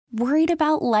Worried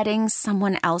about letting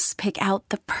someone else pick out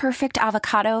the perfect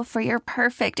avocado for your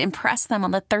perfect impress them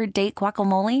on the third date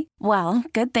guacamole? Well,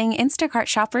 good thing Instacart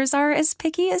shoppers are as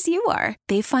picky as you are.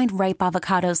 They find ripe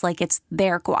avocados like it's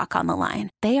their guac on the line.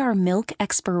 They are milk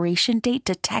expiration date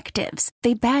detectives.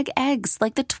 They bag eggs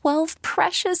like the 12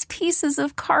 precious pieces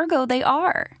of cargo they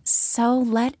are. So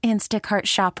let Instacart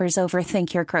shoppers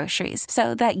overthink your groceries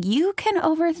so that you can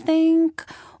overthink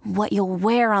what you'll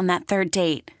wear on that third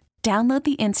date. Download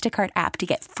the Instacart app to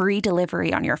get free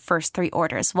delivery on your first 3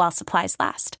 orders while supplies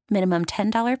last. Minimum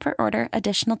 $10 per order.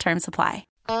 Additional terms apply.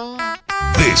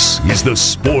 This is the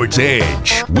Sports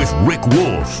Edge with Rick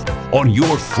Wolf on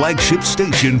your flagship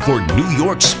station for New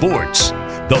York sports.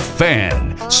 The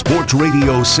Fan, Sports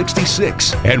Radio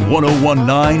 66 and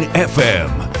 101.9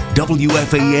 FM,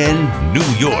 WFAN,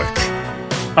 New York.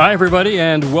 Hi, everybody,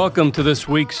 and welcome to this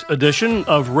week's edition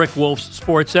of Rick Wolf's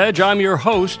Sports Edge. I'm your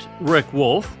host, Rick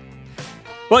Wolf.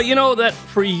 Well, you know that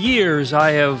for years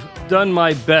I have done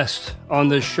my best on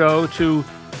this show to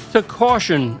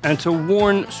caution and to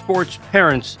warn sports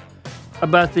parents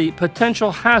about the potential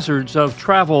hazards of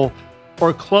travel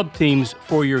or club teams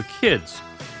for your kids.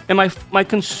 And my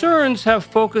concerns have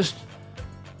focused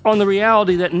on the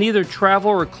reality that neither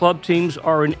travel or club teams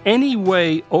are in any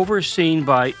way overseen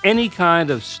by any kind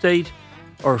of state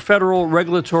or federal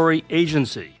regulatory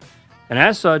agency. And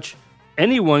as such,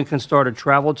 anyone can start a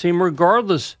travel team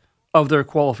regardless of their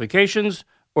qualifications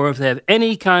or if they have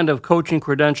any kind of coaching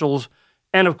credentials,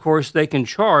 and of course they can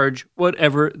charge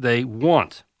whatever they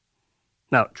want.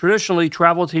 Now, traditionally,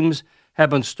 travel teams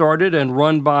have been started and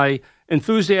run by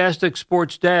enthusiastic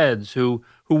sports dads who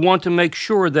want to make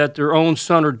sure that their own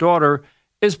son or daughter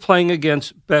is playing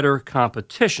against better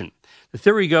competition. The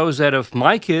theory goes that if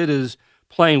my kid is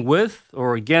playing with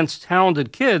or against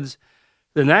talented kids,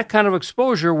 then that kind of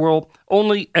exposure will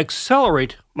only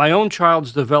accelerate my own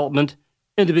child's development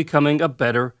into becoming a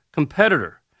better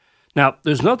competitor. Now,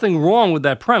 there's nothing wrong with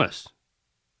that premise.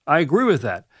 I agree with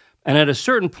that. And at a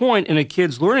certain point in a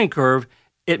kid's learning curve,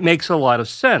 it makes a lot of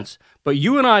sense. But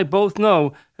you and I both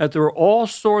know that there are all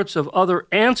sorts of other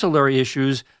ancillary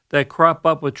issues that crop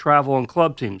up with travel and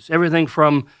club teams. Everything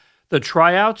from the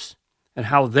tryouts and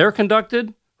how they're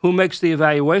conducted, who makes the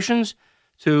evaluations,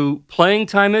 to playing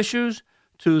time issues,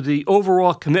 to the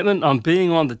overall commitment on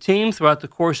being on the team throughout the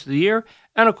course of the year,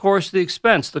 and of course the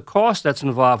expense, the cost that's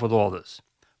involved with all this.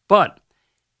 But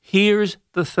here's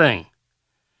the thing.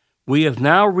 We have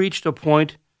now reached a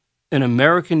point in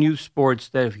American youth sports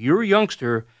that if your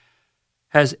youngster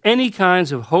has any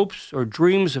kinds of hopes or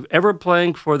dreams of ever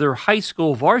playing for their high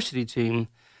school varsity team,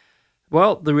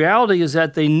 well, the reality is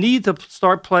that they need to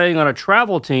start playing on a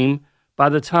travel team by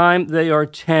the time they are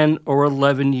 10 or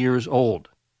 11 years old,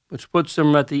 which puts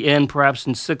them at the end perhaps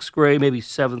in 6th grade, maybe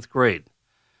 7th grade.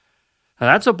 Now,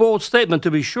 that's a bold statement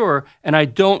to be sure, and I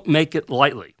don't make it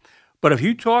lightly. But if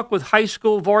you talk with high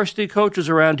school varsity coaches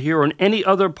around here or in any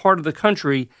other part of the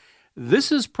country,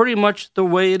 this is pretty much the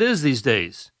way it is these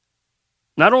days.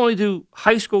 Not only do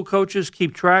high school coaches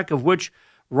keep track of which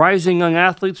rising young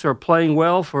athletes are playing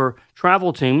well for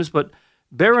travel teams, but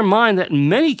bear in mind that in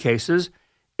many cases,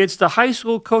 it's the high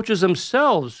school coaches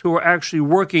themselves who are actually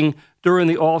working during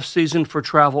the off-season for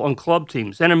travel and club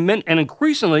teams. And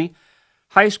increasingly,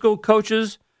 high school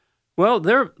coaches, well,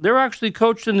 they're actually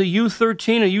coached in the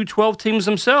U13 and U12 teams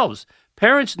themselves.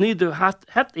 Parents need to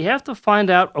have to find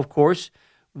out, of course,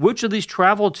 which of these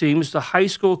travel teams the high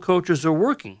school coaches are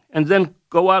working, and then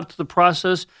go out to the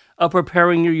process of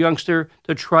preparing your youngster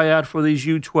to try out for these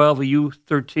U12 or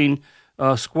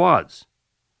U13 squads.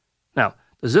 Now,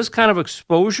 does this kind of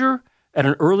exposure at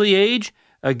an early age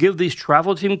give these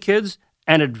travel team kids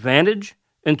an advantage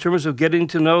in terms of getting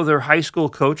to know their high school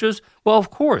coaches? Well, of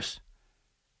course.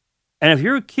 And if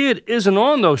your kid isn't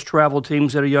on those travel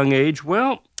teams at a young age,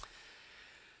 well,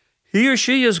 he or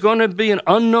she is going to be an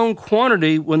unknown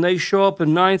quantity when they show up in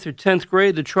 9th or 10th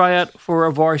grade to try out for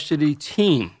a varsity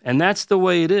team. And that's the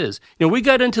way it is. You know, we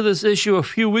got into this issue a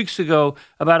few weeks ago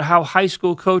about how high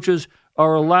school coaches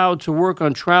are allowed to work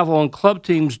on travel and club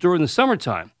teams during the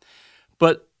summertime.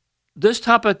 But this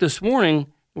topic this morning,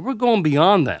 we're going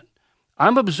beyond that.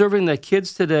 I'm observing that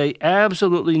kids today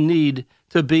absolutely need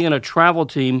to be in a travel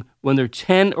team when they're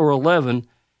 10 or 11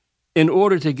 in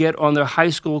order to get on their high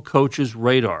school coach's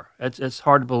radar. It's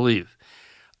hard to believe.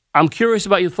 I'm curious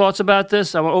about your thoughts about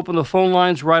this. I'm going to open the phone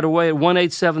lines right away at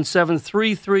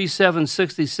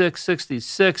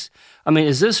 1-877-337-6666. I mean,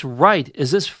 is this right?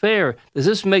 Is this fair? Does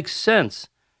this make sense?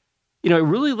 You know, it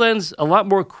really lends a lot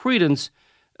more credence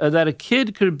that a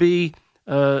kid could be,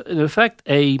 in effect,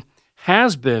 a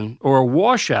has-been or a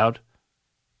washout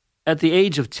at the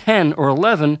age of 10 or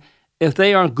 11 if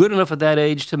they aren't good enough at that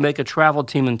age to make a travel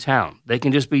team in town. They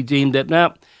can just be deemed that,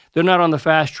 no, they're not on the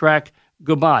fast track,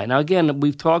 goodbye. Now, again,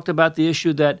 we've talked about the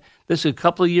issue that this is a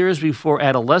couple of years before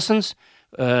adolescence.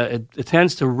 It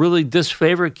tends to really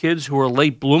disfavor kids who are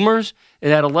late bloomers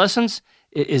in adolescence.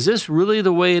 Is this really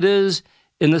the way it is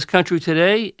in this country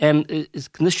today? And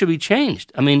this should be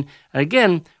changed. I mean,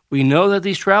 again, we know that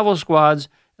these travel squads,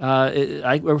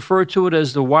 I refer to it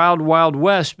as the wild, wild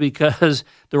west because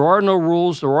there are no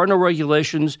rules, there are no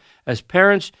regulations. As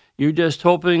parents, you're just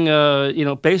hoping,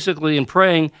 basically and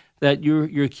praying that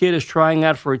your kid is trying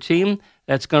out for a team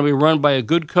that's going to be run by a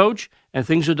good coach and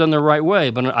things are done the right way.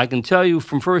 But I can tell you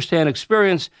from firsthand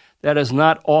experience, that is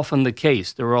not often the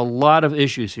case. There are a lot of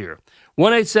issues here.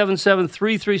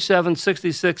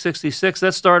 1-877-337-6666.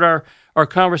 Let's start our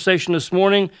conversation this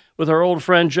morning with our old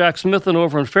friend Jack Smithen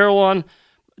over in Fairlawn.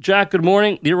 Jack, good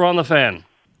morning. You're on the Fan.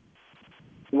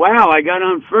 Wow, I got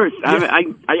on first. I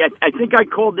think I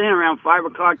called in around 5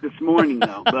 o'clock this morning,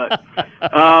 though. But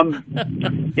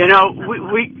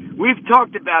we've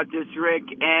talked about this, Rick,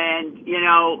 and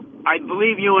I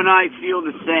believe you and I feel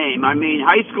the same. I mean,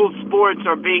 high school sports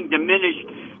are being diminished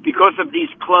because of these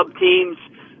club teams.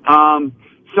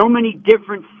 So many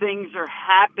different things are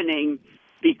happening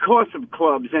because of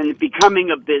clubs and it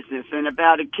becoming a business. And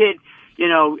about a kid,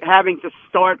 having to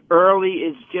start early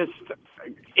is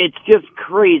it's just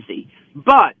crazy.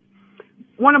 But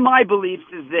one of my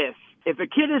beliefs is this. If a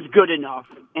kid is good enough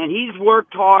and he's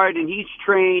worked hard and he's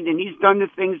trained and he's done the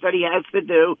things that he has to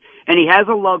do and he has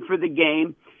a love for the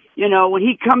game, when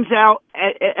he comes out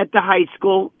at the high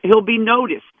school, he'll be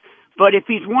noticed. But if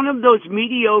he's one of those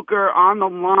mediocre, on the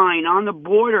line, on the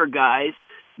border guys,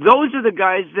 those are the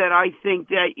guys that I think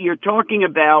that you're talking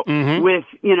about with,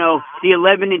 the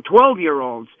 11 and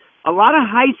 12-year-olds. A lot of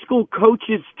high school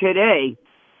coaches today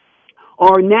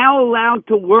are now allowed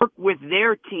to work with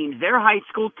their teams, their high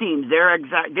school teams,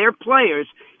 their players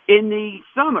in the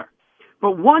summer.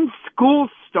 But once school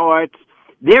starts,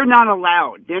 they're not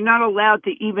allowed. They're not allowed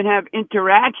to even have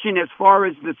interaction as far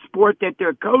as the sport that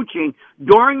they're coaching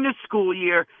during the school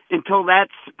year until that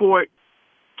sport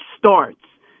starts.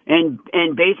 And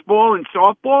baseball and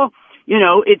softball,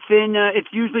 it's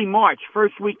usually March,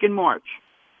 first week in March.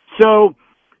 So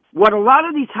what a lot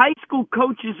of these high school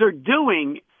coaches are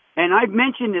doing, and I've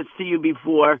mentioned this to you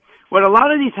before, what a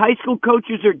lot of these high school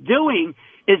coaches are doing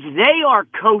is they are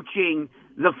coaching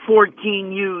the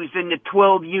 14U's and the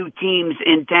 12U teams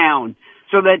in town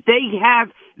so that they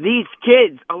have these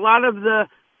kids. A lot of the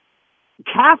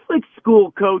Catholic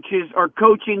school coaches are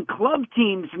coaching club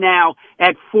teams now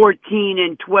at 14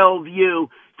 and 12U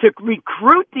to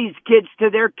recruit these kids to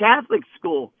their Catholic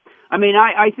school. I mean,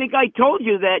 I think I told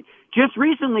you that just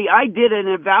recently I did an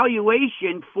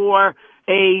evaluation for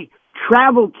a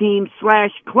travel team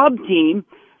 / club team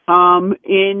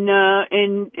in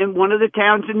one of the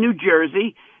towns in New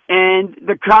Jersey, and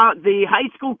the high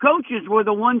school coaches were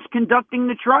the ones conducting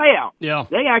the tryout. Yeah,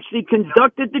 they actually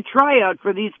conducted the tryout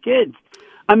for these kids.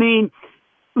 I mean,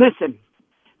 listen,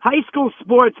 high school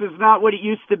sports is not what it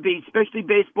used to be, especially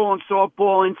baseball and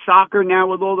softball and soccer now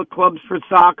with all the clubs for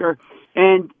soccer,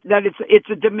 and that it's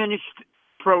a diminished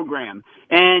program,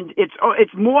 and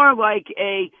it's more like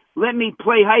a let me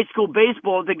play high school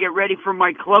baseball to get ready for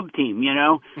my club team,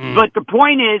 But the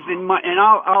point is, and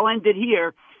I'll end it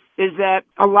here, is that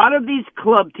a lot of these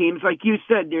club teams, like you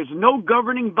said, there's no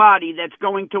governing body that's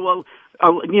going to,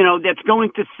 that's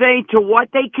going to say to what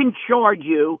they can charge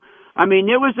you. I mean,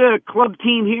 there was a club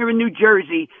team here in New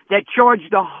Jersey that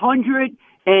charged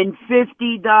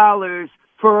 $150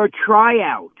 for a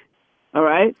tryout. All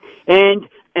right, and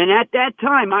at that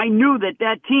time, I knew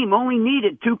that team only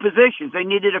needed two positions. They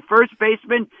needed a first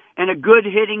baseman and a good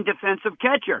hitting defensive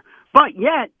catcher. But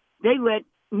yet, they let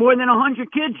more than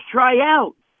 100 kids try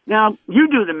out. Now, you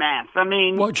do the math. I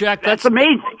mean, well, Jack, that's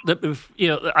amazing.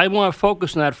 I want to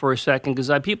focus on that for a second because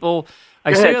I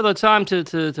say all the time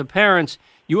to parents,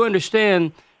 you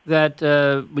understand that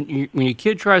when your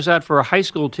kid tries out for a high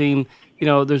school team,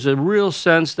 there's a real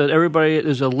sense that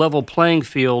there's a level playing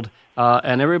field.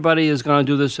 And everybody is going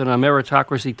to do this on a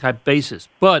meritocracy-type basis.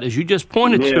 But as you just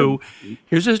pointed to,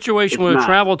 here's a situation with a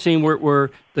travel team where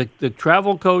the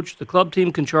travel coach, the club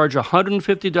team can charge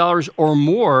 $150 or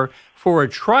more for a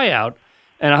tryout,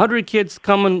 and 100 kids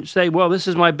come and say, well, this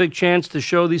is my big chance to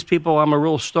show these people I'm a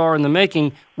real star in the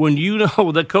making, when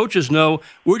the coaches know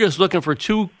we're just looking for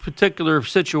two particular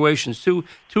situations,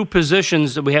 two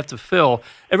positions that we have to fill.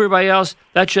 Everybody else,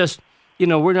 that's just...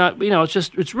 we're not,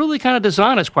 it's really kind of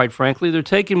dishonest, quite frankly. They're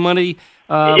taking money.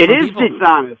 It is people.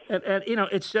 Dishonest. And,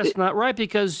 it's just not right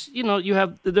because,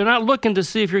 they're not looking to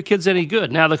see if your kid's any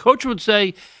good. Now, the coach would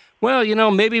say,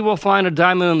 Well, maybe we'll find a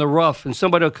diamond in the rough and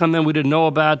somebody will come in we didn't know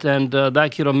about and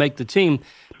that kid will make the team.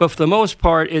 But for the most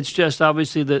part, it's just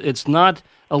obviously that it's not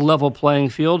a level playing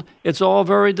field. It's all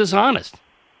very dishonest.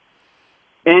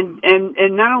 And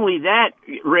not only that,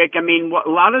 Rick, I mean, a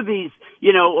lot of these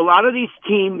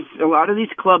teams, a lot of these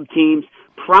club teams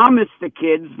promise the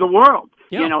kids the world.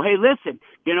 Yeah. Hey, listen,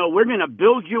 we're going to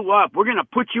build you up. We're going to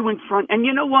put you in front. And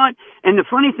you know what? And the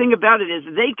funny thing about it is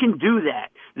they can do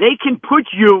that. They can put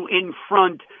you in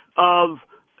front of,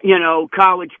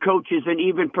 college coaches and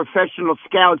even professional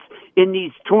scouts in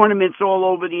these tournaments all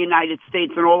over the United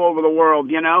States and all over the world,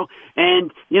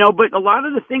 And, but a lot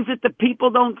of the things that the people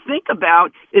don't think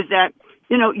about is that,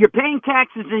 you're paying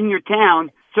taxes in your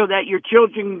town so that your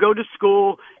children can go to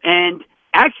school and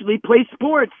actually play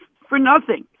sports for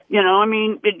nothing.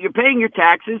 You're paying your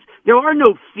taxes. There are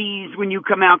no fees when you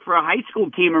come out for a high school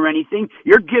team or anything.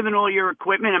 You're given all your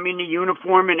equipment, the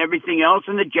uniform and everything else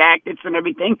and the jackets and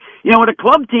everything. At a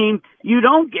club team, you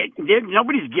don't get,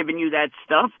 nobody's giving you that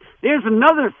stuff. There's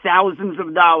another thousands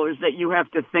of dollars that you have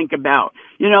to think about.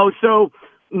 So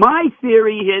my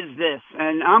theory is this,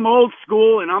 and I'm old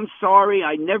school and I'm sorry,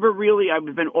 I've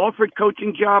been offered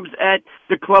coaching jobs at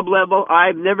the club level.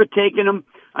 I've never taken them.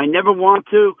 I never want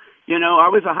to. I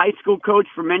was a high school coach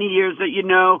for many years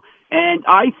and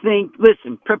I think,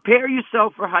 listen, prepare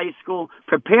yourself for high school,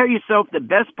 prepare yourself the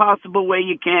best possible way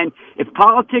you can. If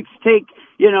politics take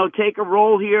a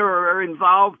role here or are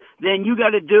involved, then you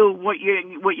got to do what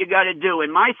you got to do.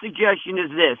 And my suggestion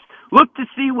is this: look to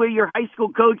see where your high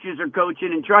school coaches are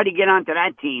coaching and try to get onto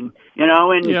that team,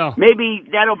 and maybe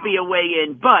that'll be a way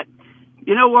in. But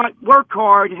you know what? Work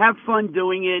hard, have fun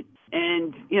doing it,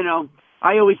 and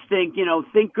I always think,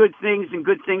 think good things and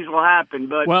good things will happen.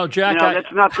 But, well, Jack,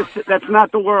 that's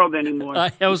not the world anymore.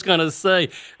 I was going to say,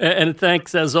 and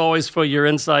thanks as always for your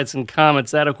insights and comments.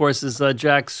 That, of course, is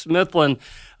Jack Smithlin,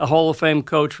 a Hall of Fame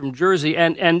coach from Jersey.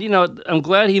 And I'm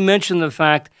glad he mentioned the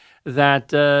fact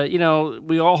that,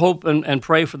 we all hope and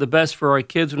pray for the best for our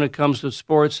kids when it comes to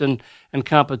sports and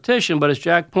competition. But as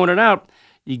Jack pointed out,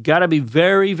 you got to be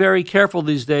very, very careful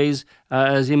these days.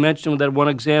 As he mentioned with that one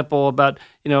example about,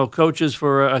 coaches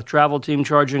for a travel team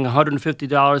charging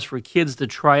 $150 for kids to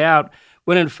try out,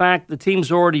 when in fact the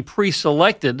team's already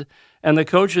pre-selected and the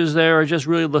coaches there are just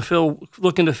really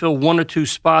looking to fill one or two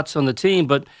spots on the team.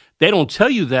 But they don't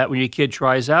tell you that when your kid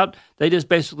tries out. They just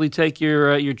basically take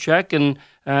your check and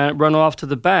run off to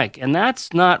the bank. And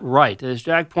that's not right. As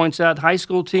Jack points out, high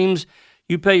school teams,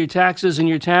 you pay your taxes in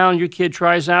your town, your kid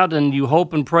tries out, and you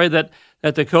hope and pray that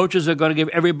the coaches are going to give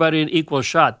everybody an equal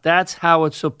shot. That's how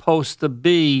it's supposed to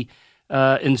be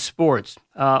in sports.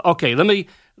 Okay, let me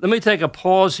take a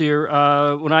pause here.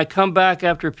 When I come back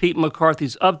after Pete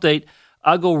McCarthy's update,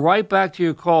 I'll go right back to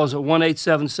your calls at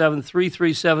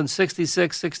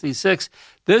 1-877-337-6666.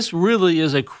 This really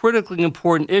is a critically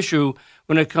important issue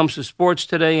when it comes to sports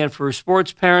today, and for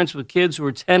sports parents with kids who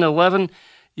are 10, 11,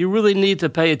 you really need to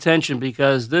pay attention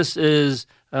because this is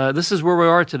where we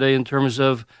are today in terms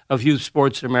of youth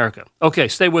sports in America. Okay,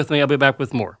 stay with me. I'll be back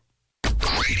with more. Radio.com.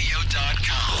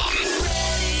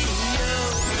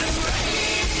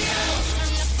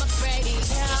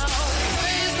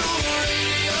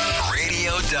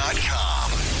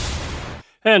 Radio.com.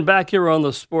 And back here on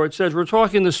the Sports Edge, we're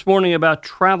talking this morning about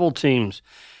travel teams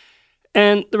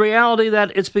and the reality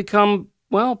that it's become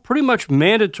pretty much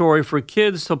mandatory for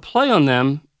kids to play on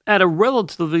them at a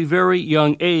relatively very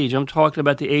young age. I'm talking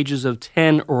about the ages of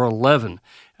 10 or 11.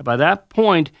 And by that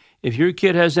point, if your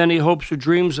kid has any hopes or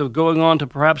dreams of going on to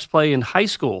perhaps play in high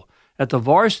school at the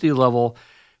varsity level,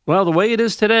 well, the way it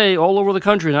is today all over the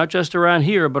country, not just around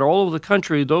here, but all over the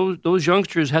country, those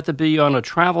youngsters have to be on a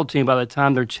travel team by the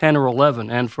time they're 10 or 11.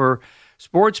 And for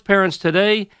sports parents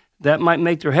today, that might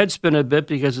make their head spin a bit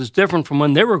because it's different from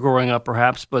when they were growing up,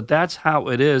 perhaps, but that's how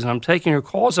it is. And I'm taking your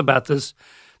calls about this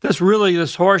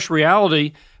harsh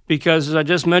reality because, as I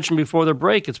just mentioned before the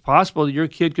break, it's possible that your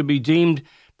kid could be deemed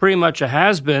pretty much a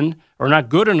has-been or not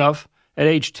good enough at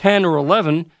age 10 or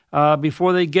 11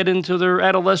 before they get into their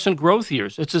adolescent growth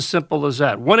years. It's as simple as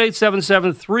that.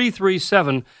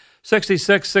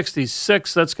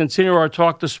 1-877-337-6666. Let's continue our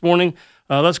talk this morning.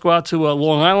 Let's go out to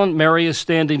Long Island. Mary is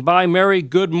standing by. Mary,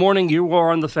 good morning. You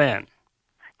are on the Fan.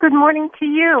 Good morning to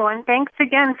you, and thanks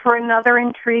again for another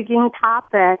intriguing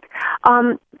topic.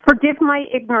 Forgive my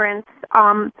ignorance.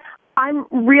 I'm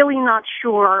really not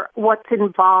sure what's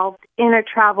involved in a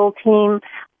travel team.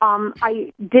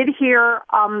 I did hear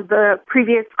the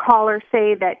previous caller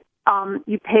say that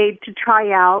you paid to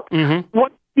try out. Mm-hmm.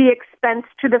 What's the expense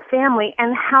to the family,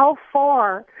 and how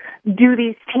far do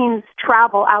these teams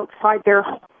travel outside their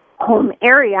home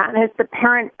area, and is the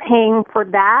parent paying for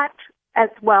that as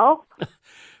well?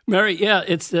 Mary, yeah,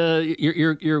 it's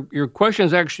your question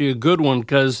is actually a good one,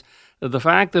 because the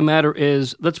fact of the matter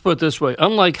is, let's put it this way: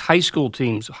 unlike high school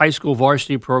teams, high school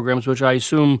varsity programs, which I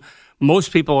assume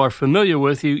most people are familiar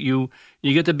with, you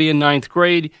get to be in ninth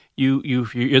grade.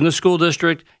 If you're in the school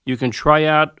district, you can try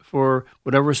out for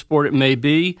whatever sport it may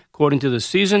be according to the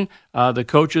season. The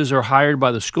coaches are hired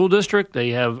by the school district.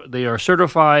 They are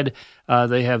certified.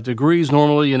 They have degrees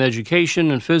normally in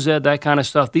education and phys ed, that kind of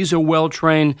stuff. These are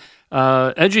well-trained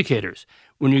educators.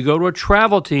 When you go to a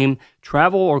travel team,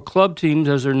 travel or club teams,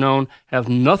 as they're known, have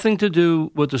nothing to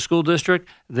do with the school district.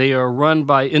 They are run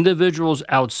by individuals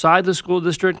outside the school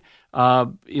district.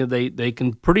 They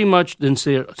can pretty much, since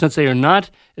they are not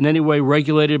in any way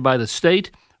regulated by the state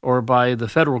or by the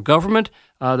federal government,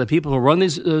 the people who run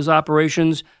those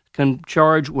operations can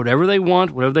charge whatever they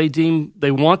want, whatever they deem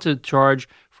they want to charge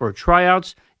for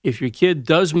tryouts. If your kid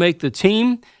does make the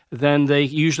team, then they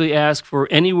usually ask for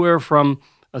anywhere from,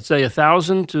 let's say,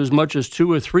 $1,000 to as much as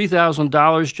 $2,000 or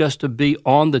 $3,000 just to be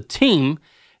on the team.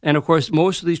 And of course,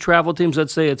 most of these travel teams,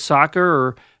 let's say it's soccer,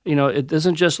 or it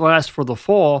doesn't just last for the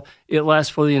fall; it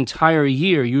lasts for the entire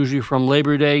year, usually from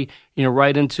Labor Day,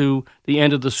 right into the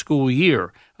end of the school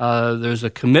year. There's a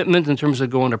commitment in terms of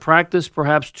going to practice,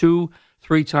 perhaps 2-3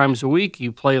 times a week.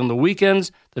 You play on the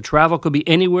weekends. The travel could be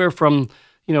anywhere from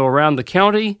around the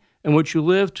county in which you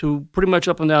live to pretty much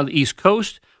up and down the East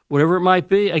Coast. Whatever it might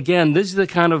be. Again, this is the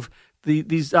kind of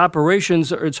these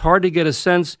operations. It's hard to get a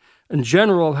sense in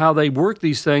general of how they work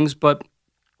these things, but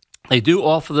they do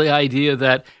offer the idea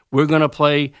that we're going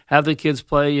to have the kids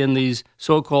play in these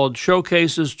so-called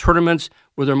showcases, tournaments,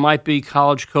 where there might be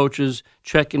college coaches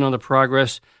checking on the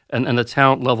progress and the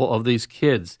talent level of these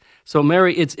kids. So,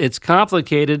 Mary, it's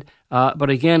complicated, but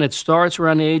again, it starts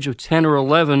around the age of 10 or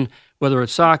 11, whether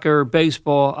it's soccer,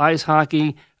 baseball, ice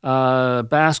hockey,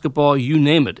 basketball, you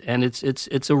name it. And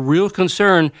it's a real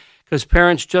concern, because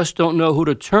parents just don't know who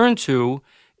to turn to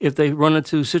if they run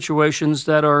into situations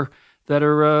that are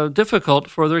difficult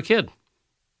for their kid.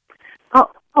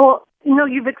 Oh,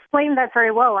 you've explained that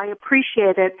very well. I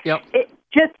appreciate it. Yep. It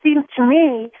just seems to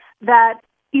me that,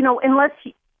 unless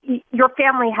your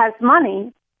family has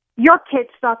money, your kid's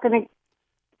not going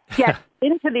to get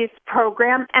into this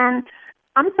program. And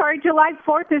I'm sorry, July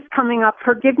 4th is coming up.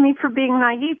 Forgive me for being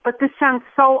naive, but this sounds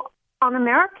so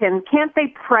un-American. Can't they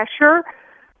pressure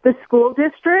the school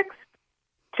districts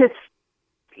to,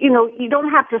 you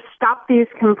don't have to stop these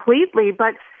completely,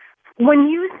 but when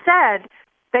you said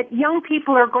that young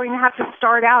people are going to have to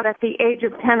start out at the age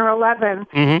of 10 or 11,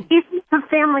 even if the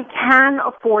family can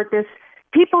afford this,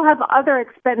 people have other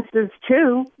expenses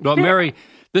too. Well, Mary,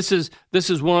 this is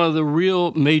one of the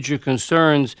real major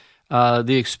concerns,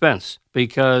 the expense,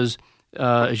 because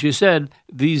as you said,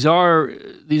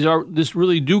 this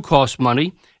really do cost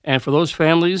money, and for those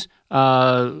families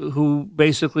who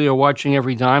basically are watching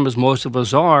every dime, as most of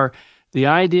us are, the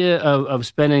idea of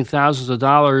spending thousands of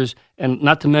dollars, and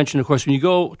not to mention, of course, when you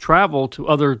go travel to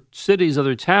other cities,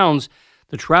 other towns,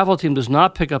 the travel team does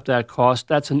not pick up that cost.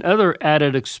 That's another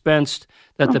added expense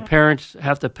that the parents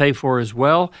have to pay for as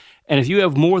well. And if you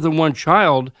have more than one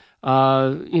child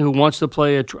who wants to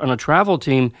play on a travel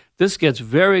team, this gets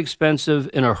very expensive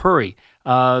in a hurry.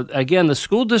 Again, the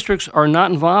school districts are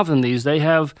not involved in these. They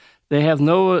have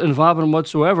no involvement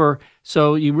whatsoever,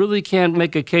 so you really can't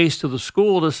make a case to the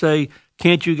school to say,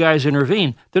 can't you guys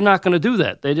intervene? They're not going to do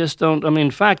that. They just don't. I mean,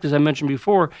 in fact, as I mentioned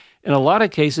before, in a lot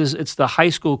of cases, it's the high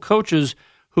school coaches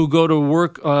who go to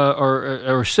work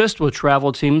or assist with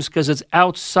travel teams because it's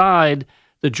outside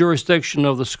the jurisdiction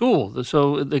of the school.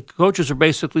 So the coaches are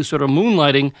basically sort of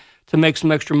moonlighting to make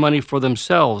some extra money for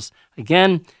themselves.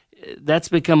 Again, that's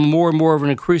become more and more of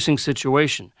an increasing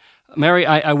situation. Mary,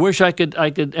 I wish I could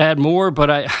add more, but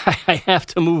I have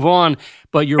to move on.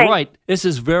 But you're right. This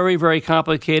is very, very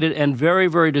complicated and very,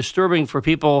 very disturbing for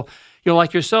people,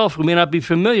 like yourself, who may not be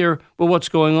familiar with what's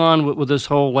going on with this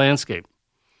whole landscape.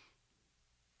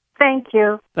 Thank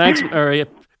you. Thanks, Mary.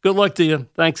 Good luck to you.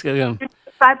 Thanks again.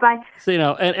 Bye-bye. So,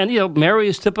 and Mary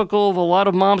is typical of a lot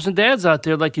of moms and dads out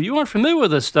there. Like, if you aren't familiar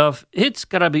with this stuff, it's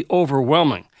got to be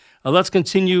overwhelming. Let's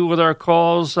continue with our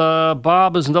calls.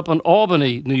 Bob is up in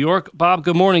Albany, New York. Bob,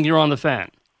 good morning. You're on the Fan.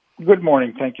 Good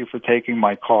morning. Thank you for taking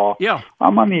my call. Yeah.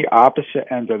 I'm on the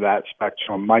opposite end of that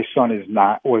spectrum. My son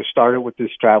was started with this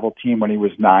travel team when he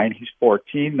was 9. He's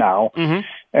 14 now. Mm-hmm.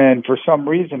 And for some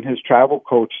reason, his travel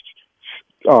coach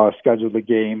scheduled the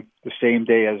game the same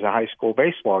day as a high school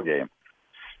baseball game.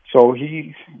 So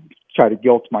he tried to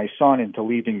guilt my son into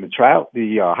leaving the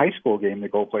high school game to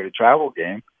go play the travel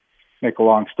game. Make a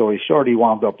long story short, he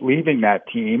wound up leaving that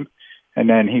team And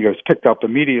then he was picked up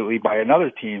immediately by another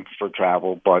team for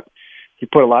travel, but he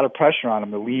put a lot of pressure on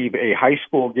him to leave a high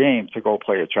school game to go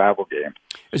play a travel game.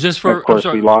 Is this for? And of course,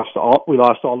 we lost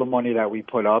all the money that we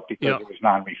put up because it was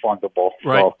non-refundable.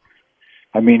 Right. So,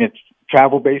 I mean,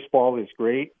 travel baseball is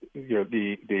great.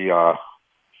 The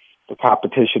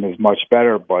competition is much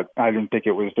better, but I didn't think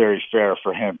it was very fair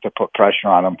for him to put pressure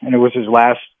on him. And it was his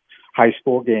last high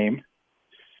school game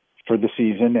for the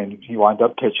season, and he wound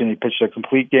up pitching. He pitched a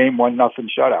complete game, 1-0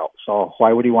 shutout. So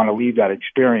why would he want to leave that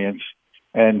experience?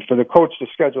 And for the coach to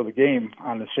schedule the game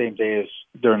on the same day as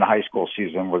during the high school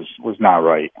season was not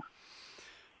right.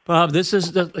 Bob, this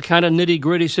is the kind of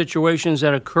nitty-gritty situations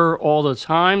that occur all the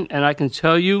time, and I can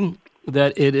tell you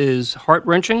that it is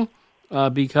heart-wrenching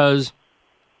because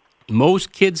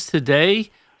most kids today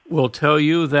will tell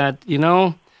you that,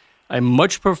 I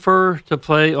much prefer to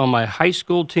play on my high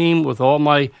school team with all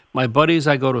my buddies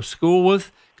I go to school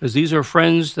with, because these are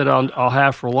friends that I'll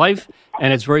have for life,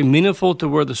 and it's very meaningful to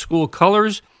wear the school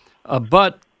colors.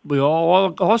 But we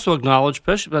all also acknowledge,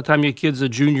 especially by the time your kid's a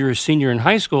junior or senior in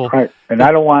high school. Right, and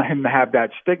I don't want him to have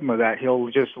that stigma that he'll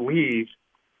just leave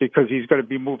because he's going to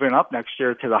be moving up next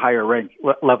year to the higher rank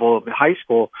level of the high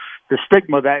school. The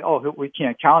stigma that, we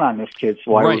can't count on this kid,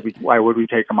 so why would we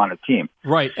take him on a team?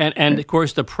 Right, and of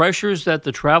course the pressures that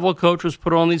the travel coaches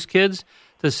put on these kids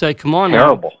to say, come on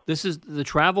Terrible. now, this is the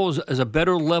travel is a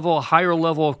better level, a higher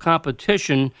level of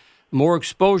competition, more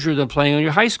exposure than playing on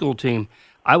your high school team.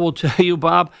 I will tell you,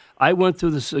 Bob, I went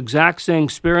through this exact same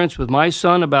experience with my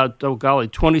son about,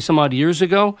 20-some-odd years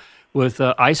ago with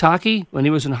ice hockey when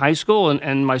he was in high school,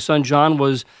 and my son John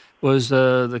was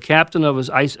the captain of his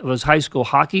high school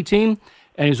hockey team,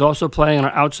 and he was also playing on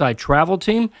an outside travel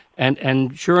team.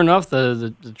 And sure enough,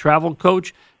 the travel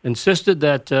coach insisted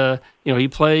that he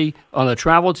play on the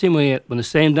travel team when the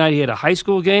same night he had a high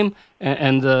school game,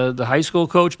 and the high school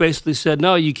coach basically said,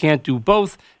 no, you can't do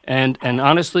both. And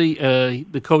honestly,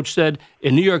 the coach said,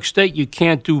 in New York State, you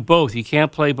can't do both. You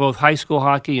can't play both high school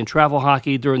hockey and travel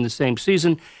hockey during the same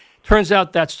season. Turns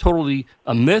out that's totally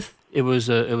a myth. It was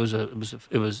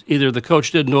either the coach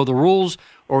didn't know the rules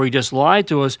or he just lied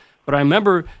to us. But I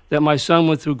remember that my son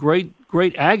went through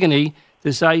great agony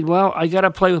to say, well, I got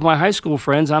to play with my high school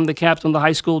friends. I'm the captain of the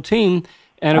high school team.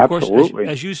 And of Absolutely. course,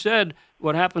 as you said,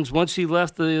 what happens once he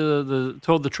left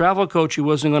told the travel coach he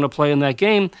wasn't going to play in that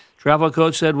game, travel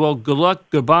coach said, well, good luck,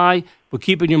 goodbye, we're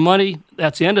keeping your money.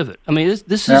 That's the end of it. I mean, this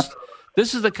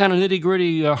is the kind of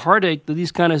nitty-gritty heartache that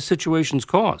these kind of situations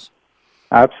cause.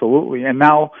 Absolutely. And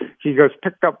now he goes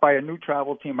picked up by a new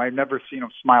travel team. I've never seen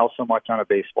him smile so much on a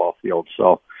baseball field.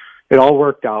 So it all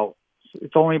worked out.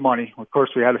 It's only money. Of course,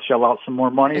 we had to shell out some more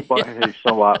money, but hey,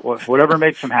 so whatever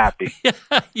makes him happy.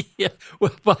 Yeah.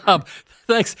 Well, Bob,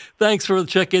 thanks for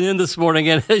checking in this morning.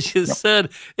 And as you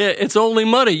said, it's only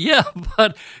money. Yeah,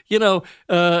 but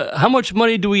how much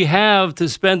money do we have to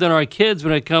spend on our kids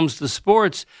when it comes to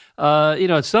sports?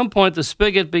 At some point the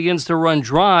spigot begins to run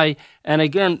dry. And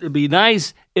again, it'd be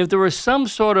nice if there was some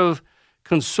sort of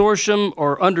consortium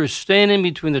or understanding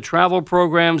between the travel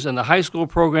programs and the high school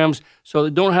programs so they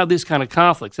don't have these kind of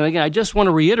conflicts. And again, I just want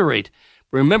to reiterate,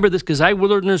 remember this because I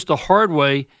learned this the hard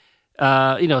way,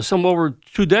 some over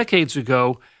 2 decades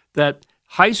ago, that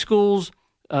high schools,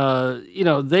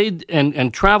 they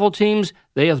and travel teams,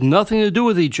 they have nothing to do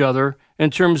with each other in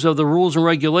terms of the rules and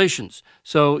regulations.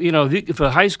 So, if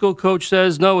a high school coach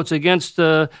says, no, it's against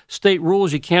state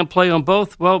rules, you can't play on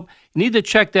both, well, you need to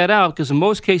check that out because in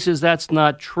most cases that's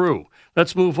not true.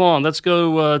 Let's move on. Let's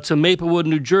go to Maplewood,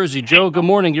 New Jersey. Joe, good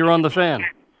morning. You're on the Fan.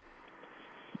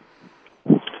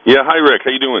 Yeah, hi, Rick.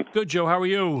 How you doing? Good, Joe. How are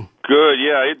you? Good,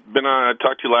 yeah. I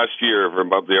talked to you last year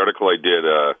about the article I did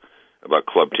about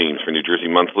club teams for New Jersey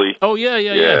Monthly. Oh, yeah,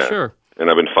 sure. And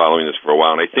I've been following this for a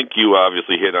while, and I think you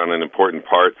obviously hit on an important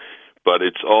part, but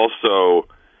it's also,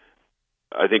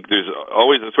 I think there's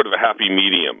always a sort of a happy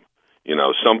medium.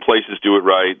 Some places do it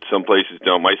right, some places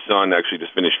don't. My son actually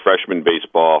just finished freshman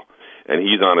baseball, and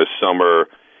he's on the summer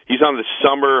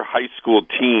high school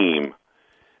team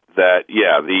that,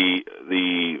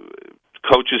 the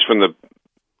coaches from the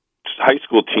high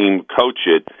school team coach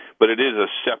it, but it is a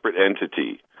separate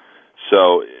entity.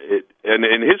 So, and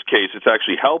in his case, it's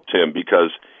actually helped him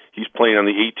because he's playing on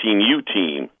the 18U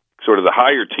team, sort of the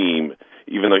higher team,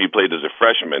 even though he played as a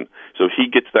freshman. So he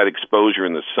gets that exposure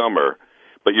in the summer.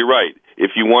 But you're right.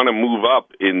 If you want to move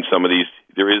up in some of these,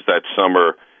 there is that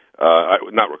summer,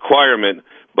 not requirement,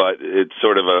 but it's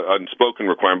sort of an unspoken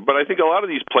requirement. But I think a lot of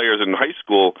these players in high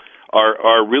school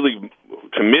are really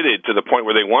committed to the point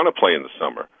where they want to play in the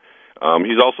summer.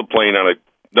 He's also playing on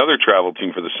another travel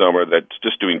team for the summer that's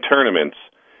just doing tournaments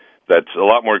that's a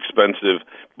lot more expensive,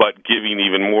 but giving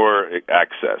even more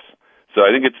access. So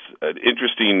I think it's an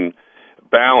interesting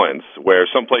balance where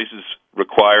some places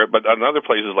require, but in other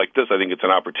places like this, I think it's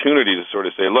an opportunity to sort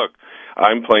of say, look,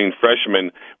 I'm playing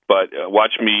freshman, but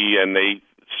watch me, and they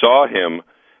saw him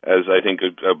as, I think,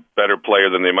 a better player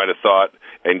than they might have thought,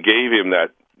 and gave him that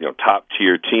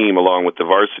top-tier team along with the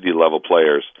varsity-level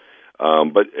players.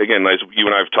 But again, as you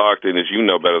and I have talked, and as you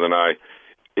know better than I,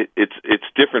 it's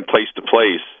different place to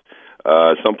place.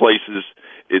 Some places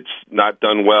it's not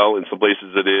done well, in some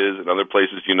places it is, in other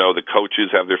places, the coaches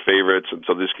have their favorites, and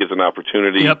so this gives an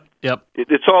opportunity. Yep.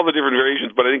 It's all the different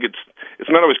variations, but I think it's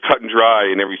not always cut and dry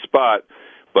in every spot,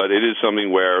 but it is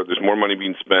something where there's more money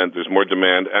being spent, there's more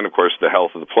demand, and of course the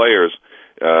health of the players,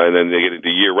 and then they get into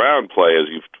year-round play, as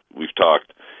we've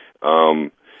talked.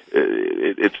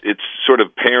 It's sort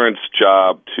of parents'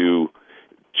 job to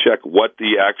check what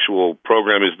the actual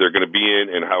program is they're going to be in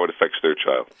and how it affects their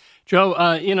child. Joe,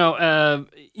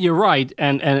 you're right,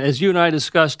 and as you and I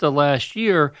discussed last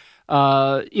year,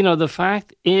 the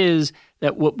fact is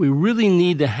that what we really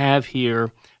need to have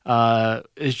here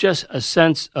is just a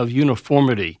sense of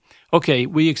uniformity. Okay,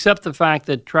 we accept the fact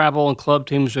that travel and club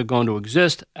teams are going to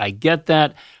exist. I get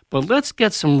that, but let's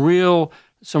get some real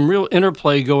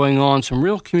interplay going on, some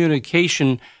real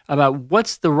communication about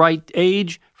what's the right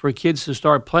age for kids to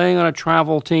start playing on a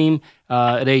travel team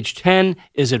at age 10.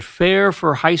 Is it fair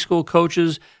for high school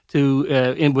coaches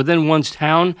to within one's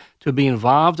town to be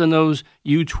involved in those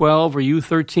U12 or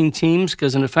U13 teams?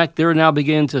 Because in effect, they're now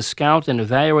beginning to scout and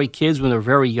evaluate kids when they're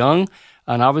very young.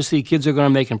 And obviously, kids are going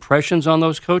to make impressions on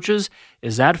those coaches.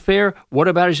 Is that fair? What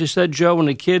about, as you said, Joe, when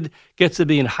a kid gets to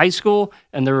be in high school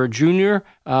and they're a junior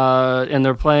and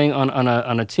they're playing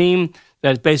on a team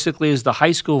that basically is the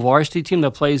high school varsity team that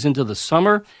plays into the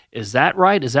summer? Is that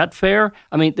right? Is that fair?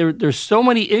 I mean, there's so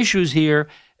many issues here.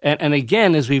 And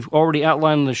again, as we've already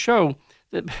outlined in the show,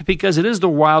 because it is the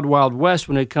wild, wild west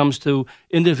when it comes to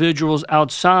individuals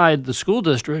outside the school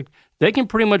district, they can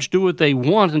pretty much do what they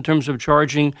want in terms of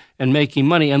charging and making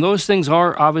money. And those things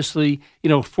are obviously,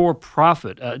 for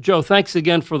profit. Joe, thanks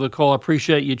again for the call. I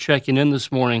appreciate you checking in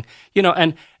this morning.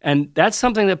 And that's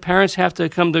something that parents have to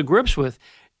come to grips with.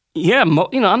 Yeah,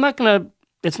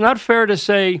 it's not fair to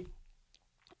say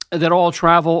that all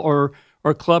travel or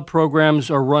club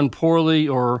programs are run poorly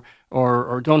or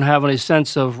don't have any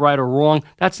sense of right or wrong.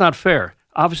 That's not fair.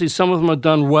 Obviously, some of them are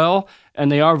done well,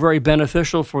 and they are very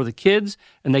beneficial for the kids,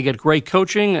 and they get great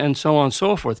coaching and so on and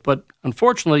so forth. But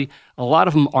unfortunately, a lot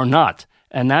of them are not,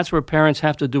 and that's where parents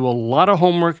have to do a lot of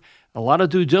homework, a lot of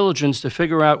due diligence to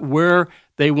figure out where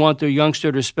they want their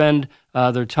youngster to spend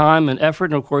their time and effort,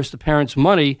 and of course the parents'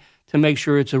 money, to make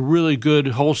sure it's a really good,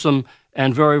 wholesome,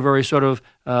 and very, very sort of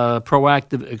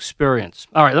proactive experience.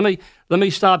 All right, let me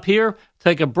stop here,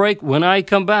 take a break. When I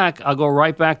come back, I'll go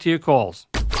right back to your calls.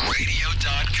 Radio.com.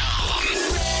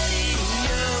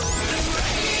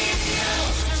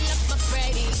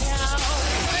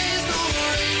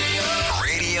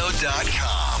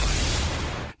 Radio.com.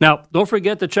 Now, don't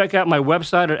forget to check out my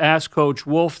website at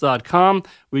AskCoachWolf.com,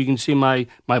 where you can see my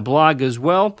blog as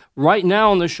well. Right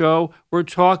now on the show, we're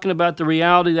talking about the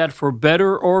reality that for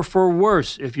better or for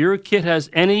worse, if your kid has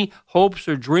any hopes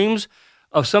or dreams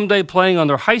of someday playing on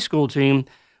their high school team,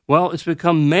 well, it's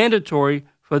become mandatory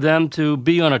for them to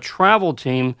be on a travel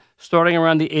team starting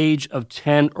around the age of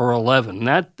 10 or 11.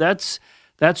 That's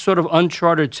sort of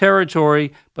uncharted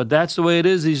territory, but that's the way it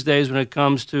is these days when it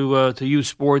comes to youth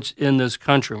sports in this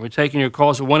country. We're taking your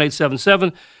calls at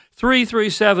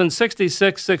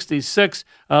 1-877-337-6666.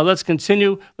 Let's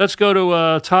continue. Let's go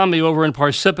to Tommy over in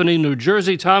Parsippany, New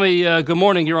Jersey. Tommy, good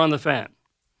morning. You're on the Fan.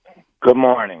 Good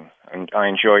morning. I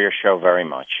enjoy your show very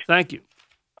much. Thank you.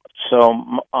 So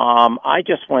I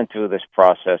just went through this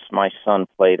process. My son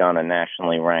played on a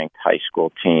nationally ranked high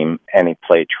school team, and he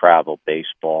played travel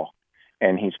baseball,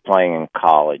 and he's playing in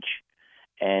college.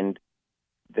 And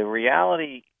the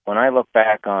reality, when I look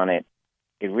back on it,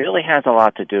 it really has a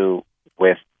lot to do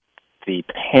with the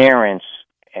parents,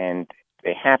 and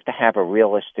they have to have a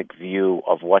realistic view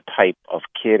of what type of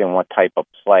kid and what type of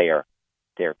player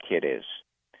their kid is.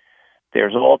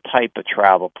 There's all type of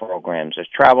travel programs. There's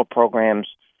travel programs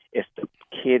if the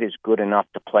kid is good enough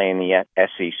to play in the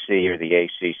SEC or the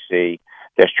ACC.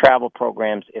 There's travel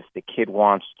programs if the kid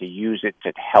wants to use it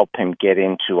to help him get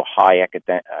into a high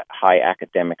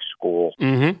academic school.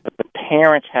 Mm-hmm. But the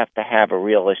parents have to have a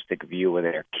realistic view of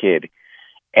their kid.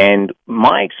 And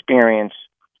my experience,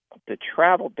 the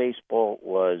travel baseball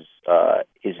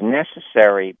is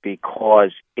necessary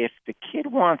because if the kid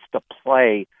wants to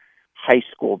play high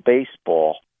school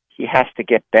baseball, he has to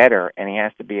get better, and he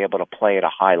has to be able to play at a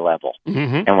high level.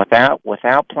 Mm-hmm. And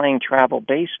without playing travel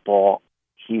baseball,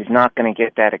 he's not going to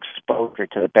get that exposure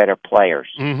to the better players.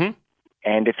 Mm-hmm.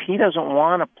 And if he doesn't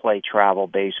want to play travel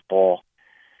baseball,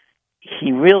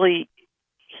 he really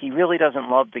doesn't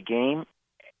love the game.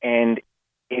 And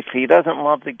if he doesn't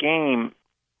love the game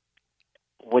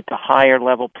with the higher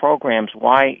level programs,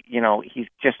 why, he's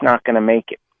just not going to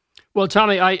make it. Well,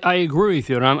 Tommy, I agree with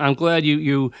you, and I'm glad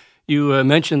you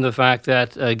mentioned the fact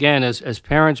that, again, as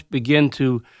parents begin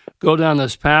to go down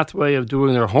this pathway of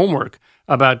doing their homework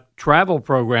about travel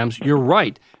programs, you're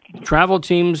right. Travel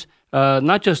teams,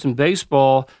 not just in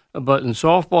baseball, but in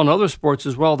softball and other sports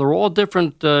as well, they're all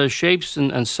different shapes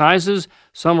and sizes.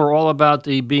 Some are all about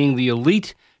being the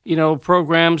elite,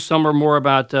 programs. Some are more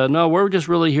about, no, we're just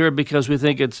really here because we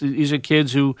think these are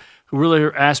kids who really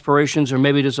are aspirations or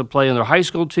maybe just to play in their high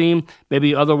school team.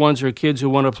 Maybe other ones are kids who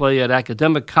want to play at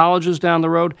academic colleges down the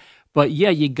road. But, yeah,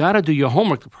 you got to do your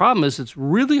homework. The problem is it's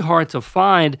really hard to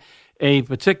find a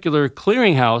particular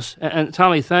clearinghouse. And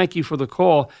Tommy, thank you for the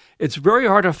call. It's very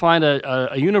hard to find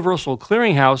a universal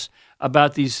clearinghouse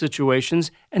about these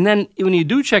situations. And then when you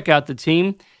do check out the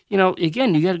team,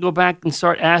 again, you got to go back and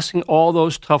start asking all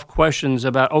those tough questions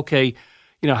about, okay,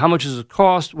 how much does it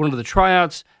cost? When are the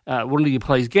tryouts? When do you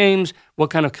play games? What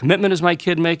kind of commitment is my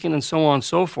kid making? And so on and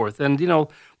so forth. And,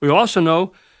 we also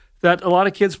know that a lot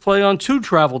of kids play on 2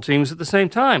 travel teams at the same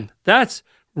time. That's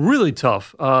really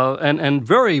tough and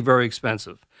very, very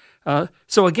expensive.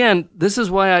 So, again, this is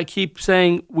why I keep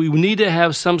saying we need to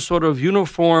have some sort of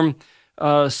uniform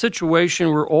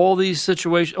situation where all these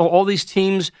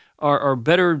teams are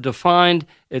better defined.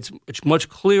 It's much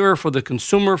clearer for the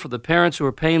consumer, for the parents who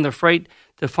are paying the freight,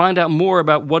 to find out more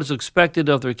about what is expected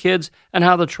of their kids and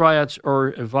how the tryouts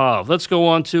are evolved. Let's go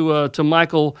on to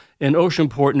Michael in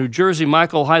Oceanport, New Jersey.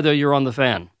 Michael, hi there. You're on the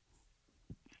Fan.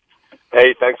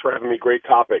 Hey, thanks for having me. Great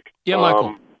topic. Yeah,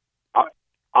 Michael.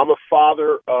 I'm a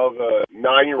father of a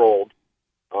 9-year-old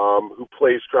who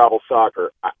plays travel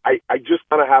soccer. I just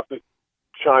kind of have to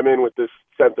chime in with this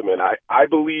sentiment. I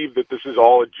believe that this is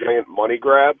all a giant money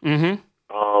grab. Mm-hmm.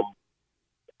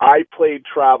 I played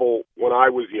travel when I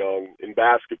was young in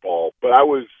basketball, but I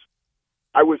was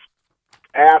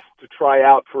asked to try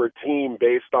out for a team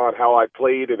based on how I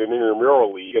played in an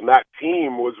intramural league, and that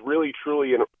team was really,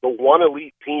 truly the one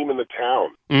elite team in the town.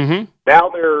 Mm-hmm.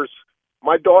 Now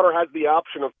my daughter has the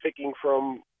option of picking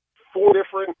from 4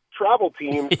 different travel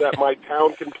teams that my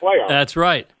town can play on. That's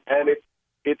right. And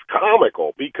it's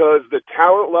comical because the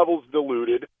talent level's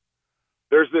diluted.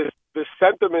 There's this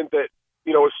sentiment that,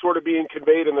 is sort of being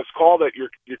conveyed in this call that your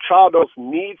child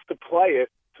needs to play it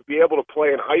to be able to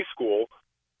play in high school.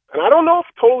 And I don't know if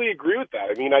I totally agree with that.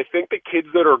 I mean, I think the kids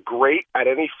that are great at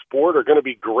any sport are going to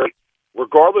be great,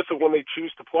 regardless of when they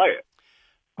choose to play it.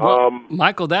 Well,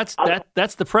 Michael, that's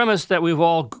the premise that we've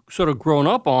all sort of grown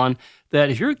up on, that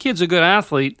if your kid's a good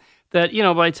athlete, that,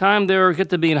 by the time they get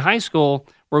to be in high school,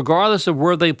 regardless of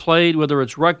where they played, whether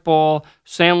it's rec ball,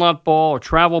 sandlot ball, or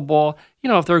travel ball,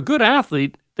 if they're a good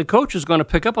athlete, the coach is going to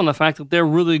pick up on the fact that they're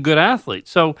really good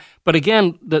athletes. So, but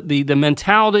again, the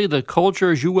mentality, the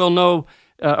culture, as you well know,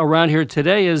 around here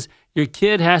today is your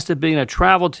kid has to be in a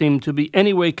travel team to be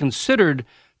anyway considered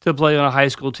to play on a high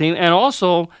school team. And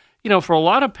also, for a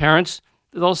lot of parents,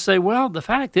 they'll say, well, the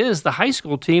fact is the high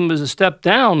school team is a step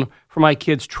down for my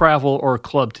kid's travel or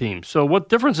club team. So what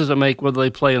difference does it make whether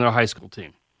they play in their high school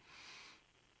team?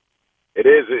 It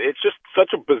is. It's just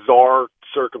such a bizarre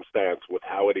circumstance with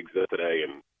how it exists today.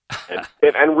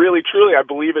 And really, truly, I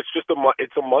believe it's just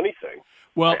a money thing.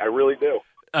 Well, I really do.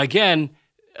 Again,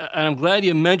 and I'm glad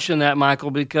you mentioned that,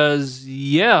 Michael, because,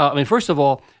 first of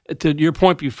all, to your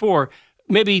point before,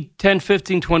 maybe 10,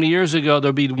 15, 20 years ago,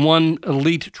 there'd be one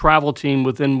elite travel team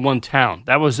within one town.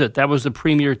 That was it. That was the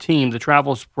premier team, the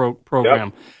travel program.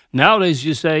 Yep. Nowadays,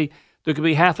 you say there could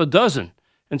be half a dozen.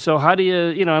 And so how do you,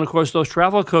 and of course, those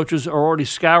travel coaches are already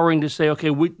scouring to say, okay,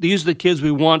 these are the kids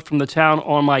we want from the town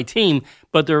on my team,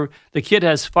 but the kid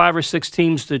has 5 or 6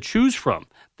 teams to choose from.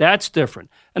 That's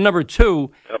different. And number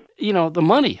 2, yep. The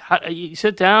money. You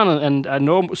sit down and I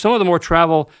know some of the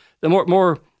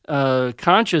more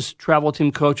conscious travel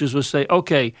team coaches will say,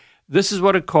 okay, this is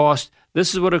what it costs.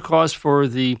 This is what it costs for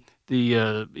the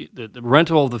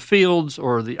rental of the fields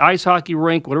or the ice hockey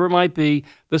rink, whatever it might be.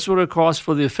 This is what it costs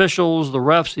for the officials, the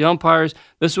refs, the umpires.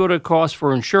 This is what it costs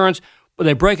for insurance. But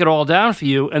they break it all down for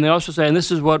you, and they also say, and this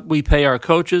is what we pay our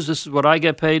coaches. This is what I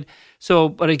get paid. So,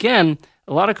 but again,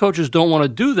 a lot of coaches don't want to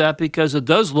do that because it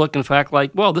does look, in fact,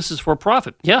 like, well, this is for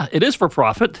profit. Yeah, it is for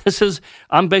profit.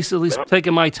 I'm basically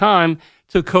taking my time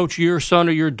to coach your son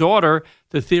or your daughter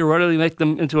to theoretically make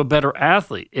them into a better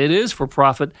athlete. It is for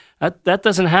profit. That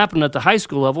doesn't happen at the high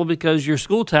school level because your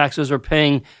school taxes are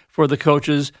paying for the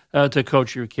coaches to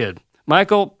coach your kid.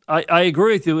 Michael, I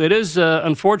agree with you. It is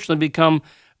unfortunately become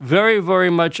very, very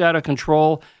much out of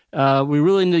control. We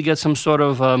really need to get some sort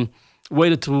of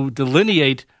way to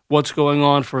delineate what's going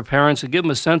on for parents and give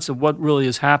them a sense of what really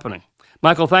is happening.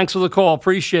 Michael, thanks for the call.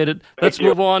 Appreciate it. Let's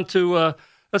move on to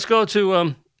let's go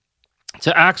to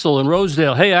Axel in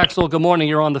Rosedale. Hey, Axel. Good morning.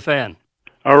 You're on the Fan.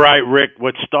 All right, Rick.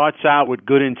 What starts out with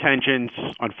good intentions,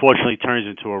 unfortunately, turns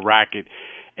into a racket.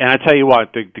 And I tell you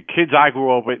what, the kids I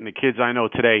grew up with and the kids I know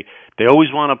today, they always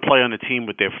want to play on a team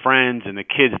with their friends and the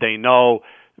kids they know.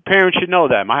 The parents should know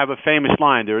that. I have a famous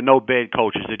line: there are no bad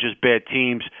coaches; they're just bad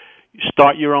teams.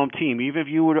 Start your own team. Even if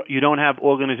you don't have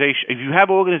organization, if you have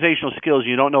organizational skills,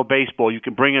 you don't know baseball, you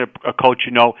can bring in a coach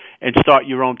you know and start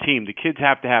your own team. The kids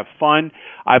have to have fun.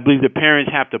 I believe the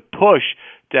parents have to push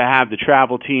to have the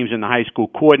travel teams in the high school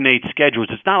coordinate schedules.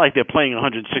 It's not like they're playing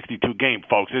 162 games,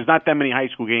 folks. There's not that many high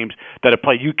school games that are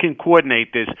played. You can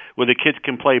coordinate this where the kids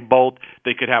can play both.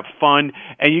 They could have fun.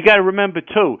 And you got to remember,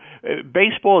 too,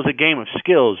 baseball is a game of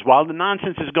skills. While the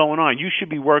nonsense is going on, you should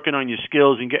be working on your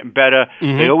skills and getting better.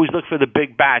 Mm-hmm. They always look for the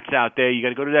big bats out there. You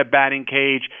got to go to that batting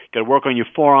cage. You got to work on your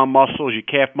forearm muscles, your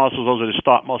calf muscles. Those are the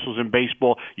start muscles in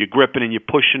baseball. You're gripping and you're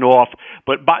pushing off.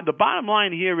 But the bottom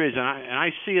line here is, and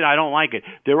I see it, I don't like it,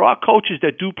 there are coaches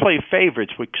that do play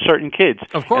favorites with certain kids.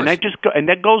 Of course. And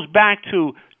that goes back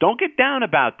to, don't get down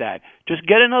about that. Just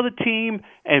get another team,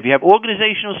 and if you have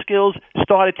organizational skills,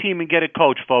 start a team and get a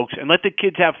coach, folks, and let the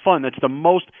kids have fun. That's the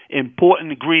most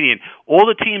important ingredient. All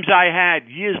the teams I had,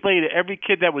 years later, every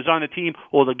kid that was on the team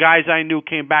or the guys I knew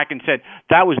came back and said,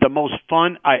 that was the most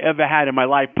fun I ever had in my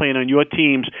life playing on your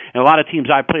teams, and a lot of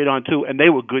teams I played on too, and they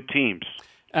were good teams.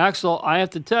 Axel, I have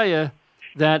to tell you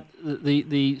that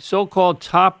the so-called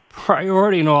top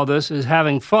priority in all this is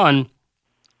having fun.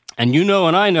 And you know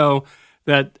and I know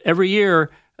that every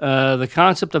year the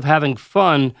concept of having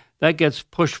fun, that gets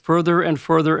pushed further and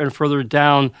further and further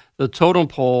down the totem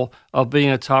pole of being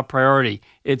a top priority.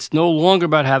 It's no longer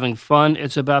about having fun.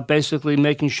 It's about basically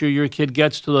making sure your kid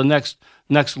gets to the next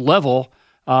level,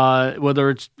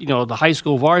 whether it's the high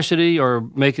school varsity or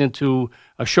making it to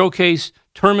a showcase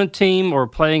tournament team or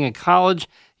playing in college.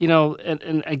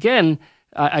 And again,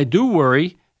 I do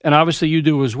worry, and obviously you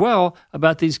do as well,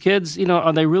 about these kids.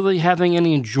 Are they really having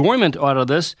any enjoyment out of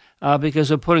this because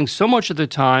they're putting so much of their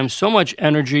time, so much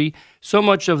energy, so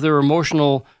much of their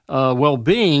emotional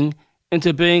well-being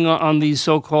into being on these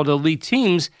so-called elite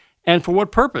teams, and for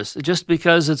what purpose? Just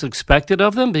because it's expected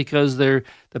of them, because the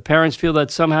parents feel that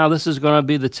somehow this is going to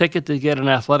be the ticket to get an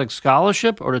athletic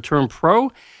scholarship or to turn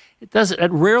pro?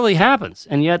 It rarely happens,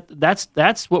 and yet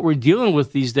that's what we're dealing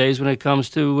with these days when it comes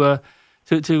to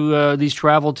these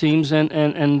travel teams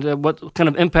and what kind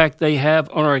of impact they have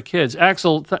on our kids.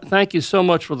 Axel, thank you so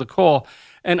much for the call,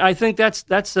 and I think that's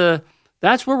where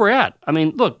we're at. I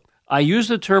mean, look, I use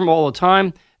the term all the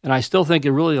time, and I still think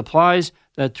it really applies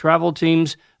that travel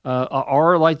teams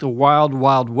are like the wild,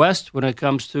 wild west when it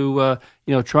comes to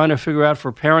trying to figure out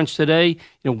for parents today,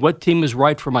 what team is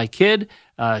right for my kid.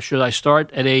 Should I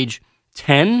start at age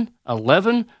 10,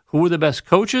 11? Who are the best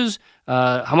coaches?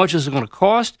 How much is it going to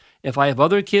cost? If I have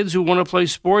other kids who want to play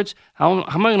sports, how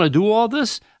am I going to do all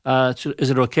this? Is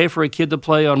it okay for a kid to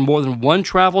play on more than one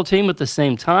travel team at the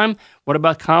same time? What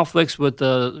about conflicts with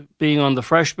being on the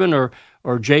freshman or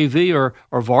JV or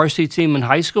varsity team in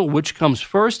high school? Which comes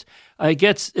first?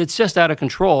 It's just out of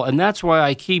control, and that's why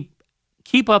I keep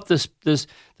up this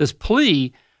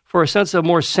plea for a sense of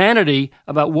more sanity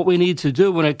about what we need to do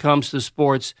when it comes to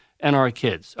sports and our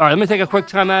kids. All right, let me take a quick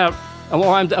time out.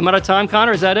 I'm out of time,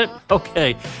 Connor. Is that it?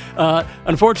 Okay.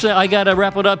 Unfortunately, I got to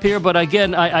wrap it up here. But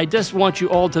again, I just want you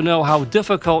all to know how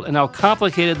difficult and how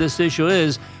complicated this issue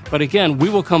is. But again, we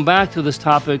will come back to this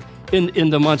topic in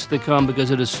the months to come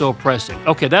because it is so pressing.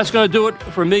 Okay, that's going to do it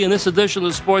for me in this edition of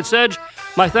the Sports Edge.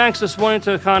 My thanks this morning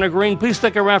to Connor Green. Please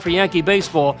stick around for Yankee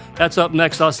baseball. That's up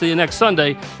next. I'll see you next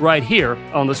Sunday right here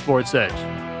on the Sports Edge.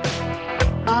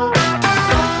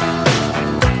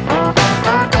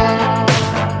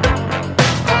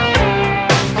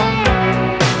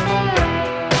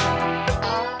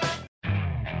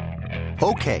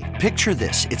 Okay, picture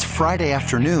this. It's Friday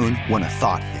afternoon when a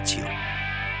thought hits you.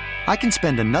 I can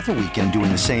spend another weekend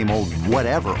doing the same old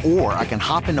whatever, or I can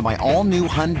hop into my all-new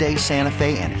Hyundai Santa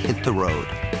Fe and hit the road.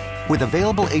 With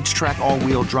available H-Track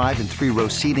all-wheel drive and 3-row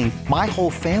seating, my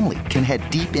whole family can head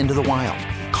deep into the wild.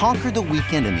 Conquer the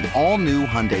weekend in the all-new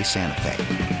Hyundai Santa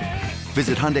Fe.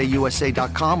 Visit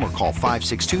HyundaiUSA.com or call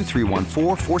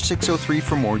 562-314-4603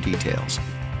 for more details.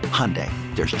 Hyundai.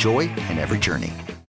 there's joy in every journey.